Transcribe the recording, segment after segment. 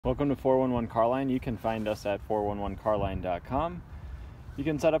Welcome to 411 Carline. You can find us at 411carline.com. You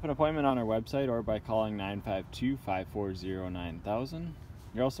can set up an appointment on our website or by calling 952-540-9000.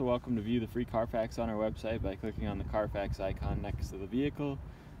 You're also welcome to view the free Carfax on our website by clicking on the Carfax icon next to the vehicle,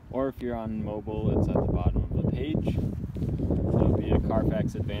 or if you're on mobile, it's at the bottom of the page. It'll be a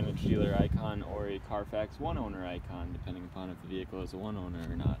Carfax Advantage dealer icon or a Carfax one owner icon, depending upon if the vehicle is a one owner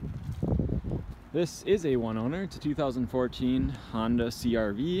or not. This is a one owner. It's a 2014 Honda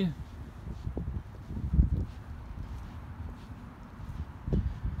CR-V.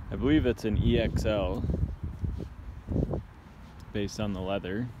 I believe it's an EXL based on the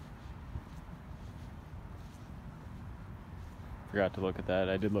leather. Forgot to look at that.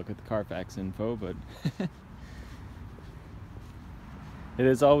 I did look at the Carfax info, but it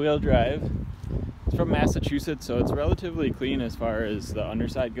is all-wheel drive. It's from Massachusetts, so it's relatively clean as far as the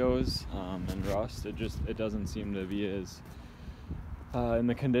underside goes, and rust. It doesn't seem to be as in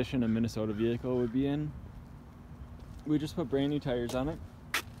the condition a Minnesota vehicle would be in. We just put brand new tires on it.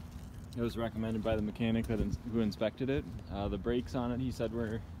 It was recommended by the mechanic who inspected it. The brakes on it, he said,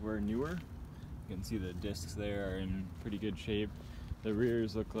 were newer. You can see the discs there are in pretty good shape. The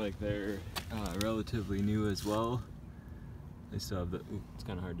rears look like they're relatively new as well. They still have the, it's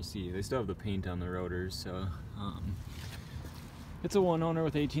kind of hard to see, they still have the paint on the rotors, so it's a one owner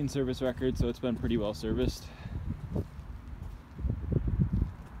with 18 service records, so it's been pretty well serviced.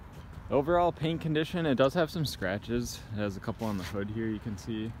 Overall paint condition, it does have some scratches. It has a couple on the hood here, you can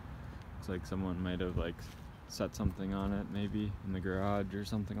see. Looks like someone might have set something on it maybe in the garage or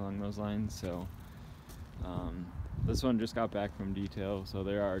something along those lines. So this one just got back from detail, so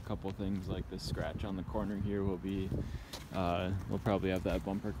there are a couple things like this scratch on the corner here will be, we'll probably have that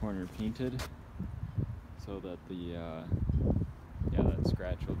bumper corner painted so that that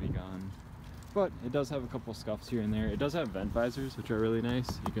scratch will be gone. But it does have a couple scuffs here and there. It does have vent visors, which are really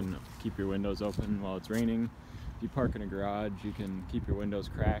nice. You can keep your windows open while it's raining. If you park in a garage, you can keep your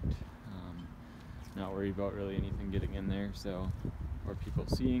windows cracked, not worry about really anything getting in there, so, or people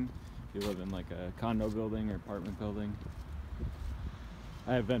seeing. If you live in like a condo building or apartment building.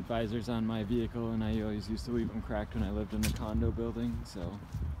 I have vent visors on my vehicle, and I always used to leave them cracked when I lived in a condo building, so.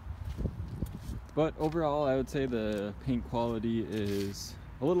 But overall, I would say the paint quality is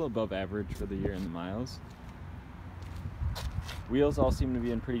a little above average for the year and the miles. Wheels all seem to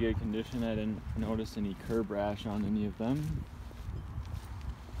be in pretty good condition. I didn't notice any curb rash on any of them.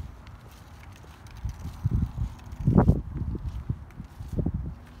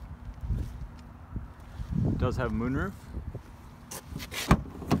 It does have a moonroof.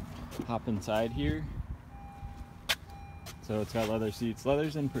 Hop inside here. So it's got leather seats.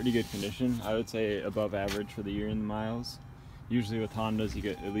 Leather's in pretty good condition. I would say above average for the year and the miles. Usually with Hondas you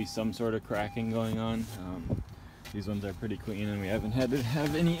get at least some sort of cracking going on. These ones are pretty clean, and we haven't had to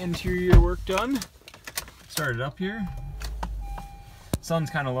have any interior work done. Start it up here. Sun's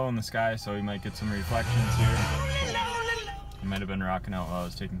kind of low in the sky, so we might get some reflections here. I might have been rocking out while I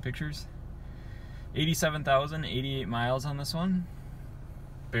was taking pictures. 87,088 miles on this one.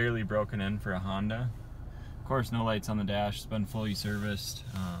 Barely broken in for a Honda. Of course, no lights on the dash. It's been fully serviced.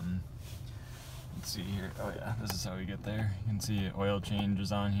 Let's see here. Oh yeah, this is how we get there. You can see oil change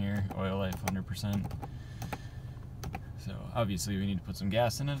is on here. Oil life 100%. So obviously we need to put some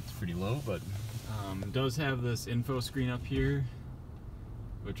gas in it. It's pretty low, but it does have this info screen up here,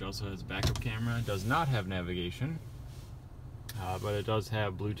 which also has a backup camera. It does not have navigation, but it does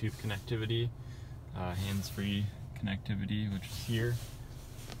have Bluetooth connectivity, hands-free connectivity, which is here.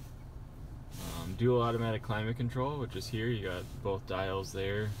 Dual automatic climate control, which is here. You got both dials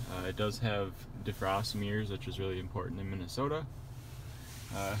there. It does have defrost mirrors, which is really important in Minnesota.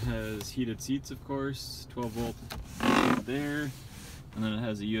 Has heated seats, of course, 12 volt there, and then it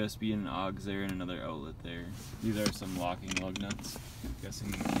has a USB and an AUX there and another outlet there. These are some locking lug nuts. I'm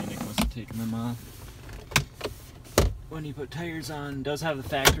guessing the mechanic must have taken them off when you put tires on. It does have the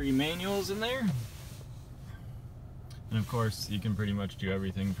factory manuals in there. And of course, you can pretty much do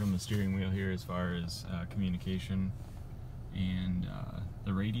everything from the steering wheel here as far as communication and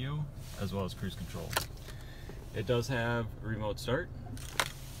the radio, as well as cruise control. It does have a remote start.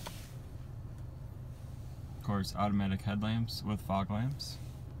 Of course, automatic headlamps with fog lamps.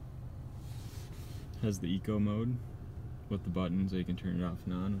 Has the eco mode with the buttons so you can turn it off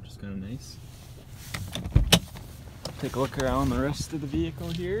and on, which is kind of nice. Take a look around the rest of the vehicle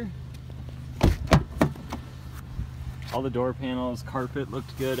here. All the door panels, carpet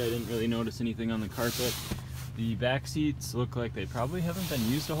looked good. I didn't really notice anything on the carpet. The back seats look like they probably haven't been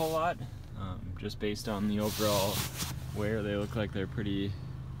used a whole lot, just based on the overall wear. They look like they're pretty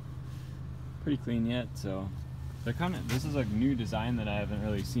clean yet, so This is a new design that I haven't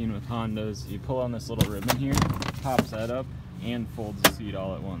really seen with Hondas. You pull on this little ribbon here, pops that up, and folds the seat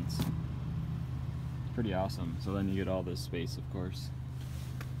all at once. It's pretty awesome. So then you get all this space, of course.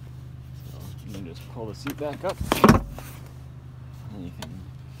 So you can just pull the seat back up, and you can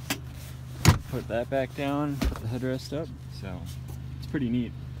put that back down, put the headrest up. So it's pretty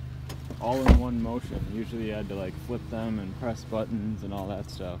neat. All in one motion. Usually you had to like flip them and press buttons and all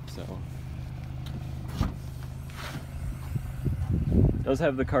that stuff. So it does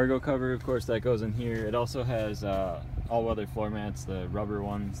have the cargo cover, of course, that goes in here. It also has all-weather floor mats, the rubber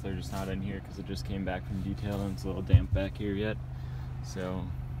ones. They're just not in here because it just came back from detail and it's a little damp back here yet. So,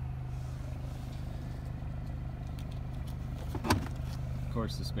 of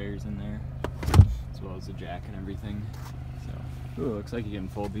course, the spares in there, as well as the jack and everything. So, ooh, looks like you can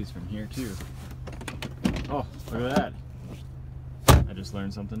fold these from here too. Oh, look at that! I just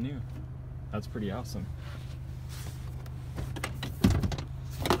learned something new. That's pretty awesome.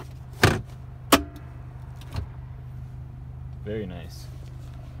 Very nice.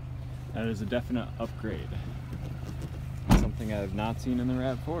 That is a definite upgrade. Something I have not seen in the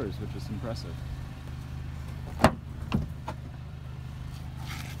RAV4s, which is impressive.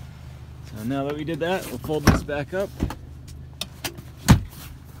 So now that we did that, we'll fold this back up.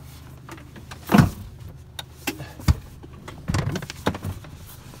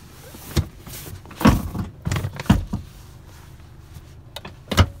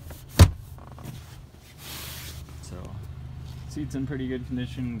 Seat's in pretty good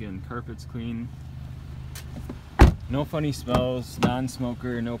condition. Again, carpet's clean. No funny smells,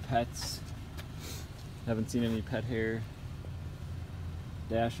 non-smoker, no pets. Haven't seen any pet hair.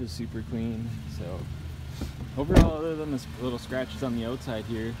 Dash is super clean. So overall, other than this little scratches on the outside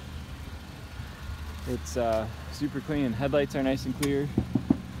here, it's super clean. Headlights are nice and clear.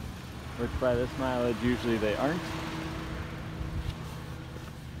 Which by this mileage, usually they aren't.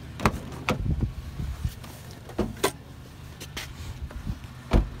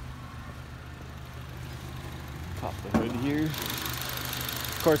 Pop the hood here.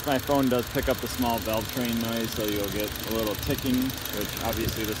 Of course, my phone does pick up the small valve train noise, so you'll get a little ticking, which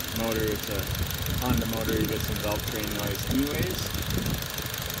obviously this motor, it's a Honda motor, you get some valve train noise anyways.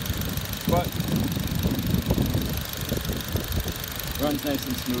 But runs nice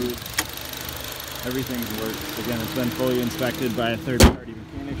and smooth. Everything works. Again, it's been fully inspected by a third-party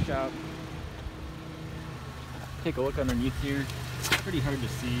mechanic shop. Take a look underneath here. It's pretty hard to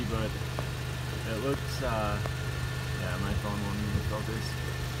see, but it looks, yeah, my phone won't even focus.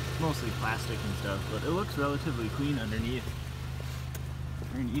 Mostly plastic and stuff, but it looks relatively clean underneath.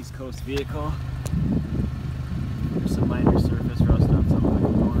 We're an East Coast vehicle. There's some minor surface rust on some of the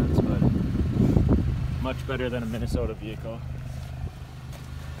components, but much better than a Minnesota vehicle.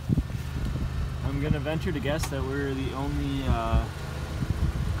 I'm gonna venture to guess that we're the only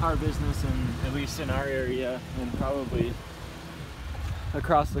car business, at least in our area, and probably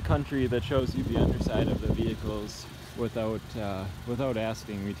across the country, that shows you the underside of the vehicles without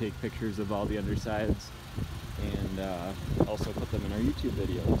asking. We take pictures of all the undersides and also put them in our YouTube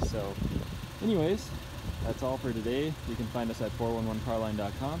videos. So anyways, that's all for today. You can find us at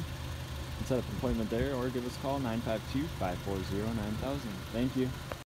 411carline.com and set up an appointment there, or give us a call 952-540-9000. Thank you.